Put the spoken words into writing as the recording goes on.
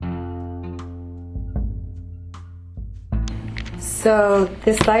So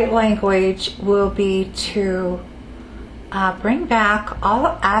this light language will be to bring back all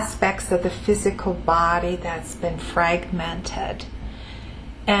aspects of the physical body that's been fragmented,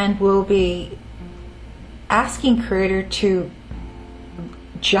 and we'll be asking Creator to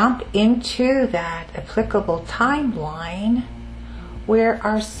jump into that applicable timeline where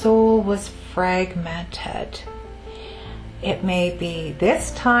our soul was fragmented. It may be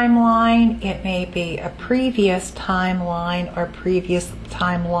this timeline, it may be a previous timeline or previous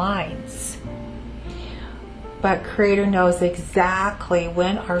timelines. But Creator knows exactly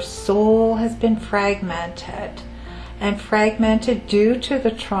when our soul has been fragmented, and fragmented due to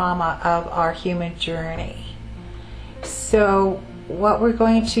the trauma of our human journey. So what we're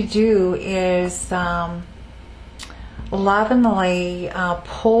going to do is lovingly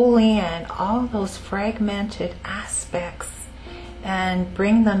pull in all those fragmented aspects and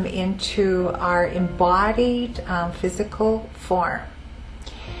bring them into our embodied physical form.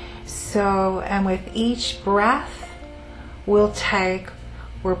 So, and with each breath we're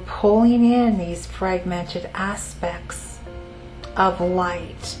pulling in these fragmented aspects of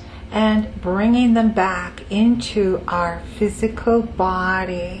light and bringing them back into our physical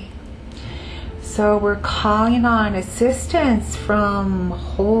body. So we're calling on assistance from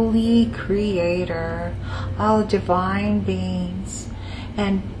Holy Creator, all divine beings,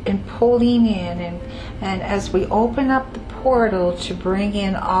 and pulling in, and as we open up the portal to bring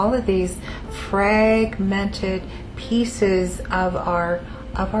in all of these fragmented pieces of our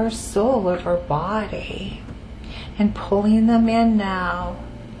soul, of our body, and pulling them in now,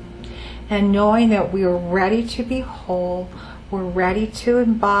 and knowing that we are ready to be whole, we're ready to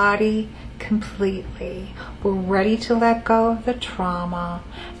embody completely, we're ready to let go of the trauma,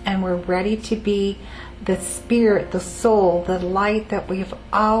 and we're ready to be the spirit, the soul, the light that we've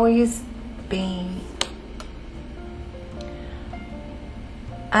always been.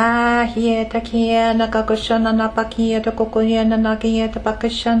 Ahia takia nakakushana napakia tokokuya nanakia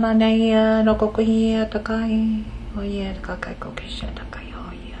tapakashana naya nokokuya takai oya takakai kokisha takai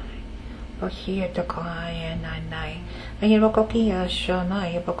oya ohia takaya nanai ayirokokia shana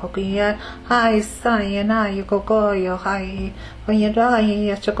yabokokia hai saya na yukokoyo hai oya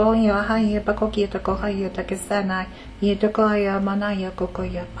dai chakoya hai bakokia takohaya takisana yitakoya manaya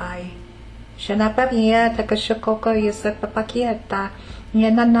kokoya pai shana papia takashokoko yusapapakieta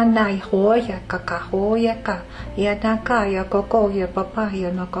Yananai hoya kaka hoya ka yanakaya kokoya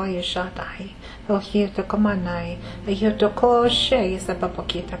papaya nokoya shatai ohita komanai ayotoko she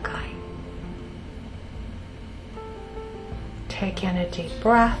sabapokita kai. Take in a deep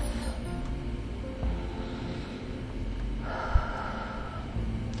breath.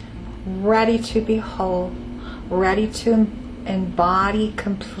 Ready to be whole, ready to embody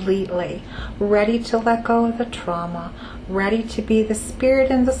completely, ready to let go of the trauma, ready to be the spirit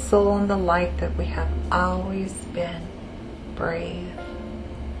and the soul and the light that we have always been. Breathe.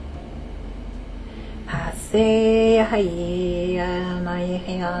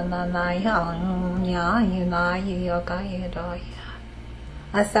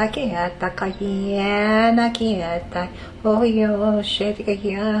 Asakiata kayena kieta oyo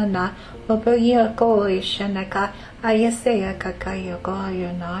shedikayana oboyo koishanaka ayasea kakayo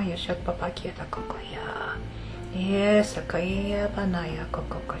goyo na yashakpapakieta kokoya. Yes, akaya banaya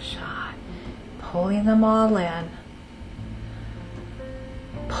kokokosha. Pulling them all in.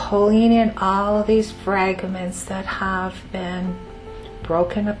 Pulling in all of these fragments that have been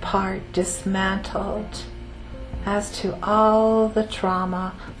broken apart, dismantled, as to all the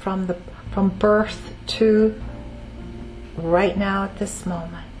trauma from birth to right now at this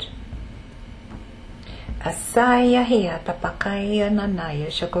moment. Asaya hiya tapakaya nanaya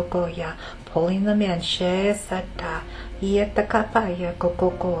shakokoya, pulling them in. She sata yetakapaya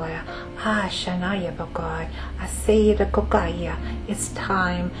kokokoya ashanaya bakoy asayida kokaya. It's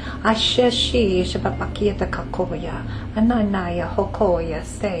time. Asheshi shabapakiyata kakoya ananaya hokoya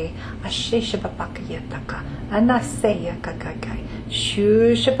say asheshi babakiyataka anasaya kakakai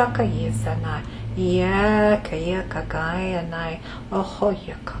shu shabakaya sana ya kaya kakaya nai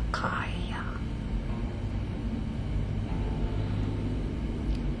ohoya kakaya.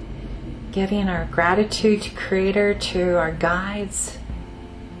 Giving our gratitude to Creator, to our guides,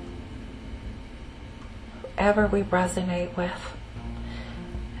 whoever we resonate with.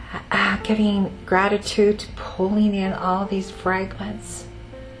 Giving gratitude to pulling in all these fragments.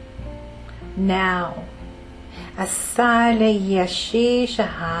 Now, Asale Yashi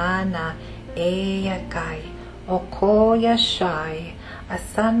Shahana Eyakai Okoya Shai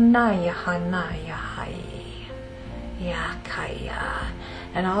Asana Yahana Yahai Yakaya.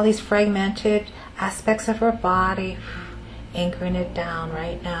 And all these fragmented aspects of our body anchoring it down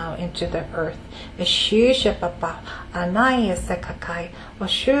right now into the earth. Shusha papa anaya sekakai o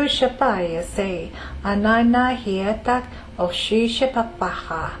shusha paya say anana hietak o shusha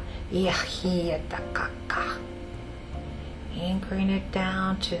papaha yahiatakaka. Anchoring it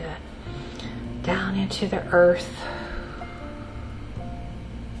down into the earth.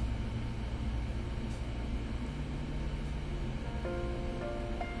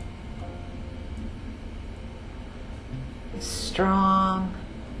 Strong.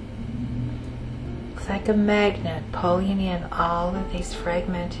 Looks like a magnet pulling in all of these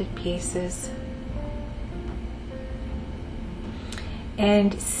fragmented pieces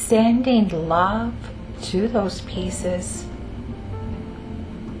and sending love to those pieces,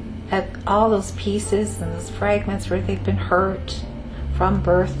 at all those pieces and those fragments where they've been hurt from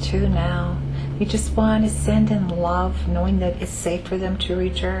birth to now. We just want to send in love, knowing that it's safe for them to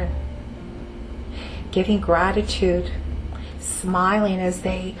return. Giving gratitude, smiling as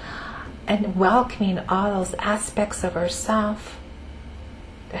they, and welcoming all those aspects of ourself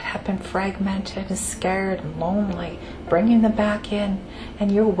that have been fragmented and scared and lonely, bringing them back in.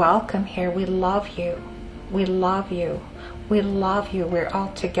 And you're welcome here. We love you. We love you. We love you. We're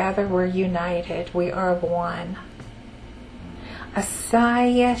all together. We're united. We are one.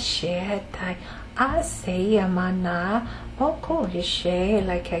 Asaya shetai asaya mana okorishe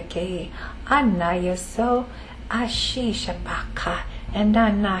lakake anayaso ashisha baka and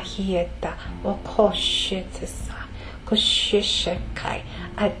anahieta okoshitsa kushishakai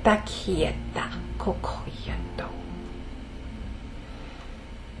atakieta kokoyato.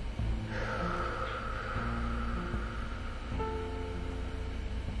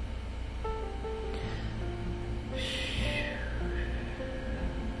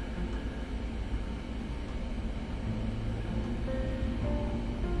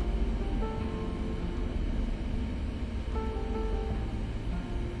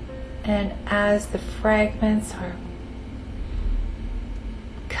 And as the fragments are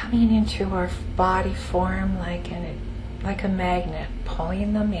coming into our body form like a magnet,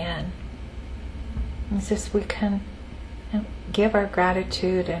 pulling them in, it's just we can give our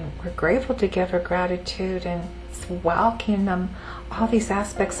gratitude, and we're grateful to give our gratitude, and it's welcoming them, all these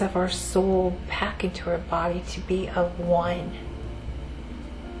aspects of our soul back into our body to be of one.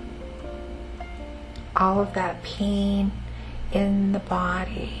 All of that pain in the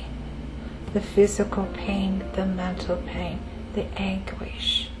body, the physical pain, the mental pain, the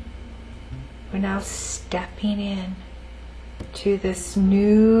anguish. We're now stepping in to this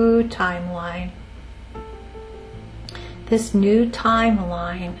new timeline. This new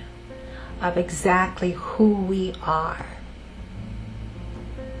timeline of exactly who we are.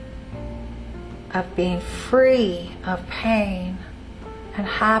 Of being free of pain and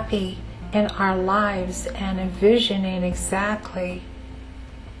happy in our lives, and envisioning exactly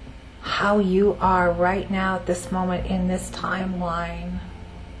how you are right now at this moment in this timeline,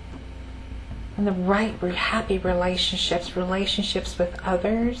 and the right happy relationships with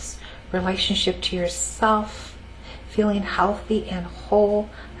others, relationship to yourself, feeling healthy and whole,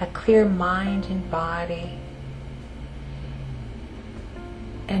 a clear mind and body,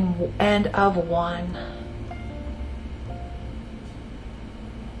 and of one.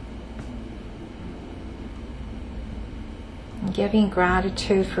 Giving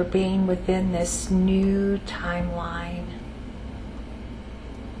gratitude for being within this new timeline.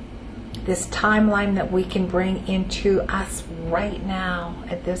 This timeline that we can bring into us right now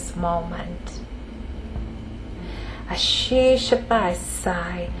at this moment.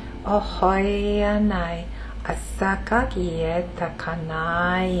 Ashishabasai ohoyanai asakakieta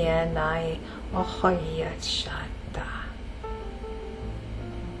kanayanai ohoyachata.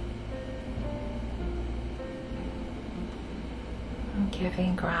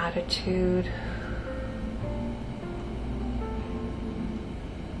 Giving gratitude.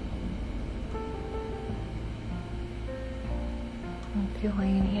 And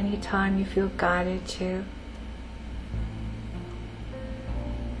feeling anytime you feel guided to,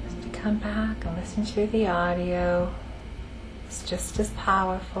 just to come back and listen to the audio. It's just as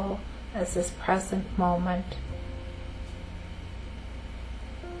powerful as this present moment.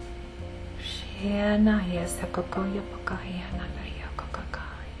 Shena yes,